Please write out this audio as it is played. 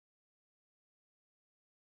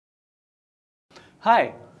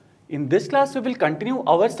Hi, in this class we will continue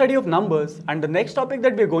our study of numbers, and the next topic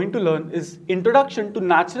that we are going to learn is Introduction to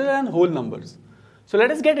Natural and Whole Numbers. So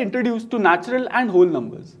let us get introduced to natural and whole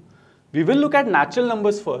numbers. We will look at natural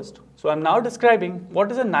numbers first. So I am now describing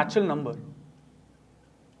what is a natural number.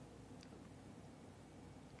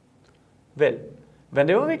 Well,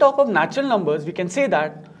 whenever we talk of natural numbers, we can say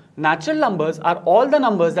that natural numbers are all the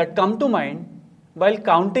numbers that come to mind while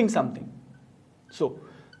counting something. So,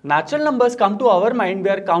 natural numbers come to our mind, we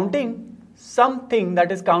are counting something,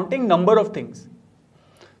 that is counting number of things.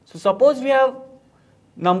 So suppose we have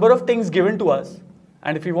number of things given to us,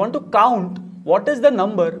 and if we want to count what is the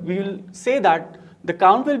number, we will say that the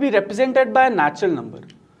count will be represented by a natural number.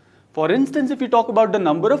 For instance, if you talk about the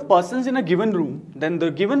number of persons in a given room, then the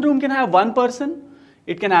given room can have one person,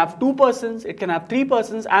 it can have two persons, it can have three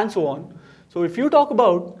persons, and so on. So if you talk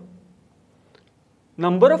about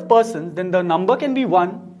number of persons, then the number can be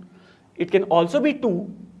 1, it can also be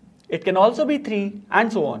 2, it can also be 3,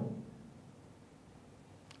 and so on.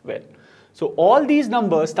 Well, so all these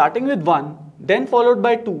numbers starting with 1, then followed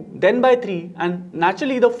by 2, then by 3, and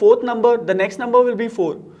naturally the fourth number, the next number will be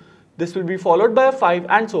 4. This will be followed by a 5,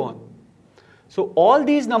 and so on. So all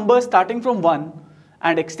these numbers starting from 1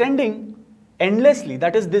 and extending endlessly,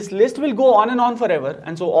 that is, this list will go on and on forever,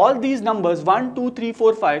 and so all these numbers 1, 2, 3,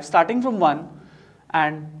 4, 5 starting from 1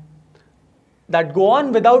 and that go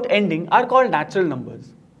on without ending are called natural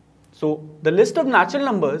numbers. So the list of natural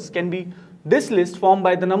numbers can be this list formed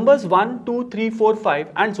by the numbers 1, 2, 3, 4,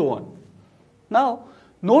 5, and so on. Now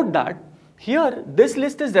note that here this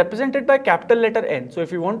list is represented by capital letter N. So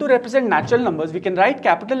if we want to represent natural numbers, we can write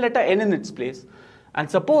capital letter N in its place. And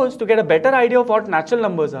suppose to get a better idea of what natural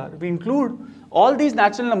numbers are, we include all these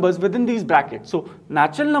natural numbers within these brackets. So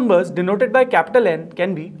natural numbers denoted by capital N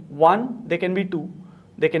can be 1, they can be 2,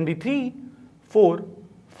 they can be 3, 4,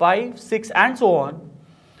 5, 6, and so on.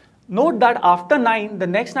 Note that after 9, the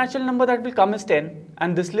next natural number that will come is 10,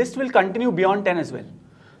 and this list will continue beyond 10 as well.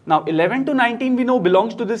 Now 11 to 19 we know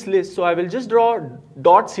belongs to this list, so I will just draw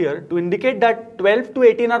dots here to indicate that 12 to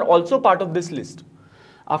 18 are also part of this list.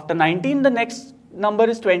 After 19, the next number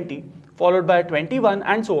is 20, followed by 21,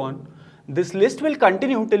 and so on. This list will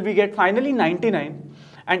continue till we get finally 99,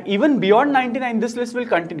 and even beyond 99 this list will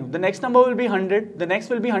continue. The next number will be 100, the next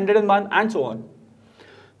will be 101, and so on.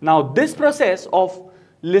 Now this process of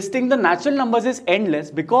listing the natural numbers is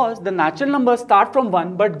endless because the natural numbers start from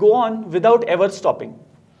 1 but go on without ever stopping.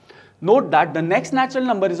 Note that the next natural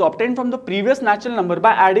number is obtained from the previous natural number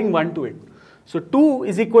by adding 1 to it. So 2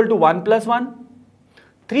 is equal to 1 plus 1,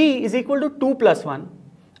 3 is equal to 2 plus 1,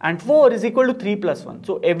 and 4 is equal to 3 plus 1.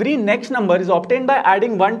 So every next number is obtained by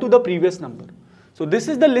adding 1 to the previous number. So this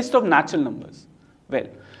is the list of natural numbers. Well,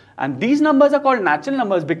 and these numbers are called natural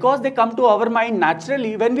numbers because they come to our mind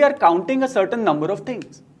naturally when we are counting a certain number of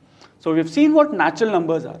things. So we've seen what natural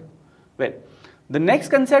numbers are. Well, the next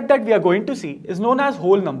concept that we are going to see is known as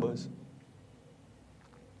whole numbers.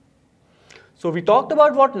 So we talked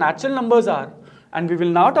about what natural numbers are, and we will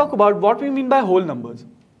now talk about what we mean by whole numbers.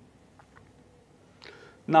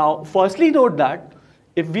 Now, firstly note that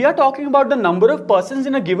if we are talking about the number of persons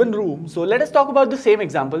in a given room, so let us talk about the same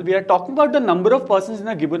example. We are talking about the number of persons in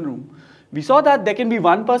a given room. We saw that there can be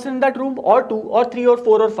one person in that room, or 2, or 3, or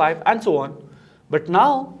 4, or 5, and so on. But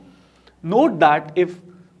now, note that if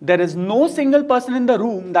there is no single person in the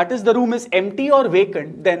room, that is, the room is empty or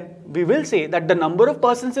vacant, then we will say that the number of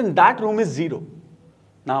persons in that room is 0.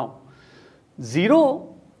 Now, 0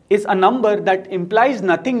 is a number that implies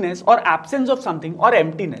nothingness or absence of something or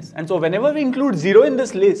emptiness. And so whenever we include 0 in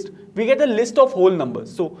this list, we get a list of whole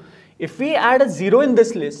numbers. So if we add a 0 in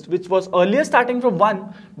this list, which was earlier starting from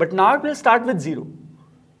 1, but now it will start with 0.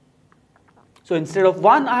 So instead of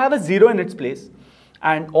 1, I have a 0 in its place.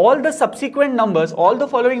 And all the subsequent numbers, all the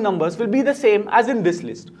following numbers will be the same as in this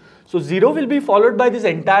list. So 0 will be followed by this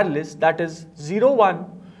entire list, that is 0, 1,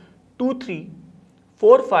 2, 3,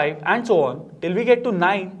 4, 5, and so on till we get to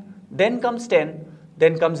 9, then comes 10,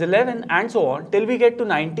 then comes 11, and so on till we get to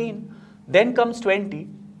 19, then comes 20,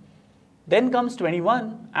 then comes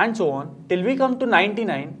 21, and so on till we come to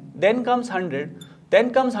 99, then comes 100,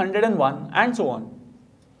 then comes 101, and so on.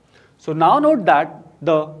 So now note that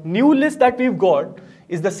the new list that we've got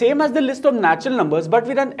is the same as the list of natural numbers but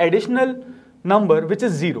with an additional number which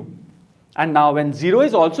is 0. And now when 0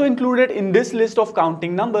 is also included in this list of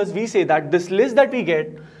counting numbers, we say that this list that we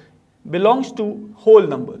get belongs to whole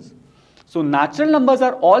numbers. So natural numbers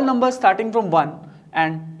are all numbers starting from 1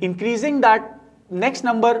 and increasing that next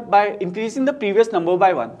number by increasing the previous number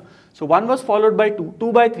by 1. So 1 was followed by 2,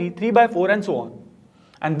 2 by 3, 3 by 4, and so on.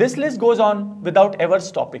 And this list goes on without ever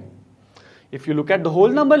stopping. If you look at the whole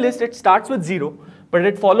number list, it starts with 0, but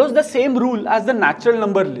it follows the same rule as the natural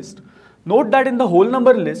number list. Note that in the whole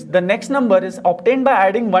number list, the next number is obtained by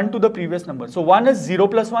adding 1 to the previous number. So 1 is 0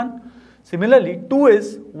 plus 1. Similarly, 2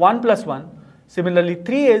 is 1 plus 1. Similarly,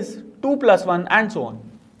 3 is 2 plus 1, and so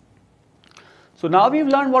on. So now we've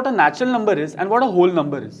learned what a natural number is and what a whole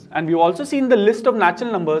number is. And we've also seen the list of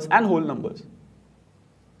natural numbers and whole numbers.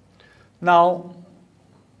 Now,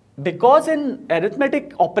 because in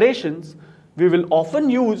arithmetic operations, we will often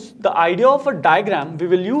use the idea of a diagram. We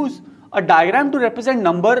will use a diagram to represent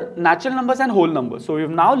natural numbers and whole numbers. So we've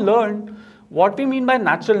now learned what we mean by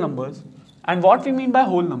natural numbers and what we mean by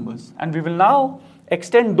whole numbers. And we will now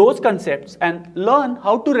extend those concepts and learn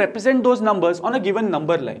how to represent those numbers on a given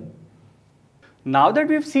number line. Now that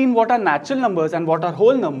we've seen what are natural numbers and what are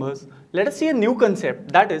whole numbers, let us see a new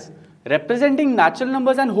concept, that is representing natural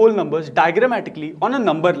numbers and whole numbers diagrammatically on a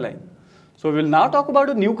number line. So we will now talk about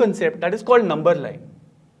a new concept that is called number line.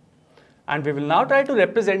 And we will now try to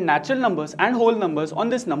represent natural numbers and whole numbers on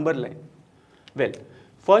this number line. Well,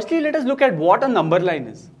 firstly, let us look at what a number line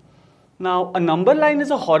is. Now, a number line is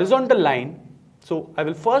a horizontal line. So I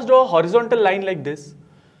will first draw a horizontal line like this.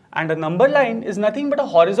 And a number line is nothing but a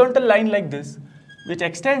horizontal line like this, which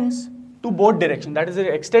extends to both directions. That is, it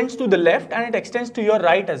extends to the left and it extends to your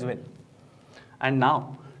right as well. And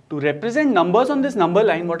now, to represent numbers on this number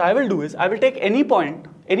line, what I will do is I will take any point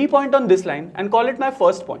on this line and call it my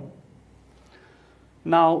first point.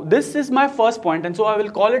 Now, this is my first point, and so I will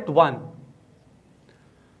call it 1.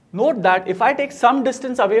 Note that if I take some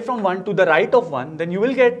distance away from 1 to the right of 1, then you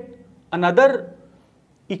will get another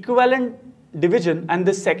equivalent division, and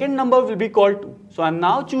this second number will be called 2. So I'm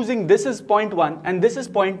now choosing this is point 1 and this is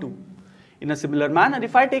point 2. In a similar manner,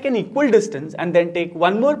 if I take an equal distance and then take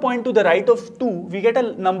one more point to the right of 2, we get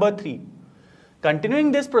a number 3.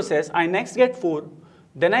 Continuing this process, I next get 4,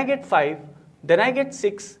 then I get 5, then I get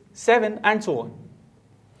 6, 7, and so on.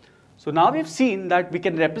 So now we've seen that we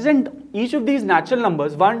can represent each of these natural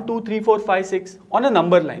numbers 1, 2, 3, 4, 5, 6 on a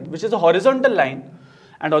number line, which is a horizontal line.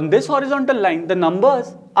 And on this horizontal line, the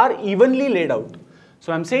numbers are evenly laid out.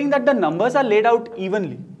 So I'm saying that the numbers are laid out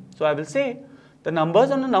evenly. So I will say the numbers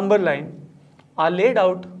on a number line are laid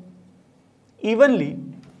out evenly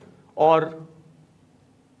or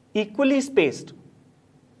equally spaced.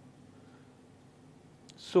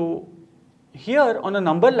 So here on a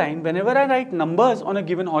number line, whenever I write numbers on a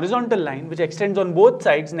given horizontal line which extends on both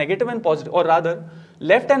sides, negative and positive, or rather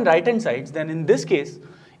left and right hand sides, then in this case,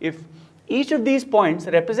 if each of these points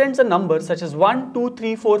represents a number such as 1, 2,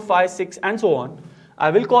 3, 4, 5, 6, and so on, I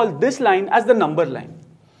will call this line as the number line.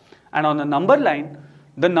 And on a number line,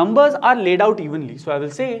 the numbers are laid out evenly. So I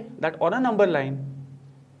will say that on a number line,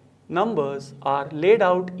 numbers are laid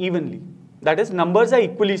out evenly. That is, numbers are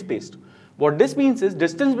equally spaced. What this means is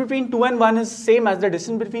distance between 2 and 1 is same as the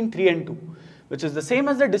distance between 3 and 2, which is the same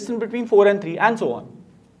as the distance between 4 and 3, and so on.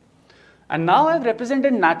 And now I have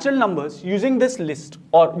represented natural numbers using this list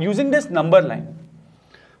or using this number line.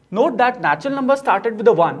 Note that natural numbers started with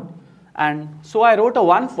a 1, and so I wrote a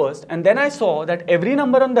 1 first, and then I saw that every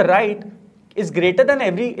number on the right is greater than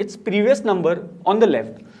its previous number on the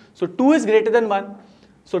left. So 2 is greater than 1,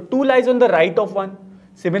 so 2 lies on the right of 1.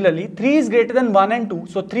 Similarly, 3 is greater than 1 and 2,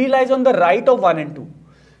 so 3 lies on the right of 1 and 2.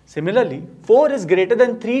 Similarly, 4 is greater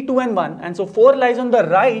than 3, 2 and 1, and so 4 lies on the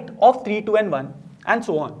right of 3, 2 and 1, and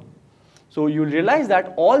so on. So you'll realize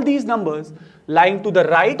that all these numbers lying to the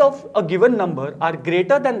right of a given number are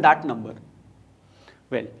greater than that number.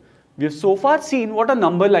 Well, we've so far seen what a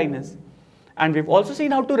number line is, and we've also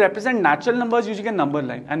seen how to represent natural numbers using a number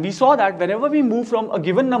line. And we saw that whenever we move from a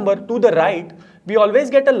given number to the right, we always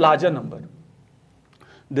get a larger number.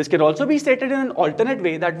 This can also be stated in an alternate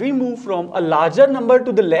way, that we move from a larger number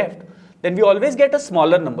to the left, then we always get a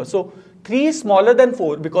smaller number. So 3 is smaller than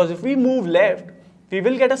 4, because if we move left, we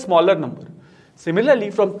will get a smaller number.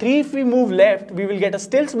 Similarly, from 3 if we move left, we will get a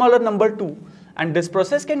still smaller number 2, and this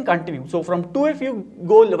process can continue. So from 2 if you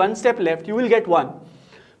go one step left, you will get 1.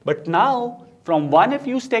 But now from 1 if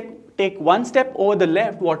you take one step over the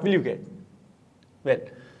left, what will you get? Well,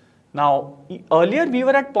 now earlier we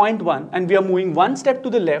were at point 1 and we are moving one step to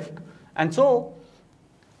the left, and so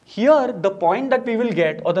here the point that we will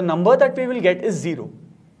get or the number that we will get is 0,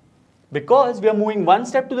 because we are moving one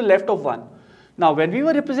step to the left of 1. Now when we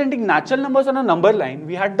were representing natural numbers on a number line,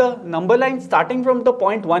 we had the number line starting from the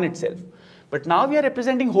point 1 itself. But now we are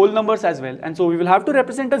representing whole numbers as well, and so we will have to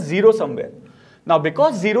represent a 0 somewhere. Now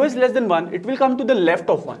because 0 is less than 1, it will come to the left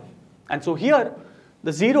of 1. And so here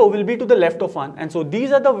the 0 will be to the left of 1. And so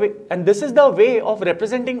these are this is the way of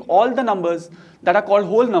representing all the numbers that are called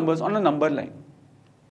whole numbers on a number line.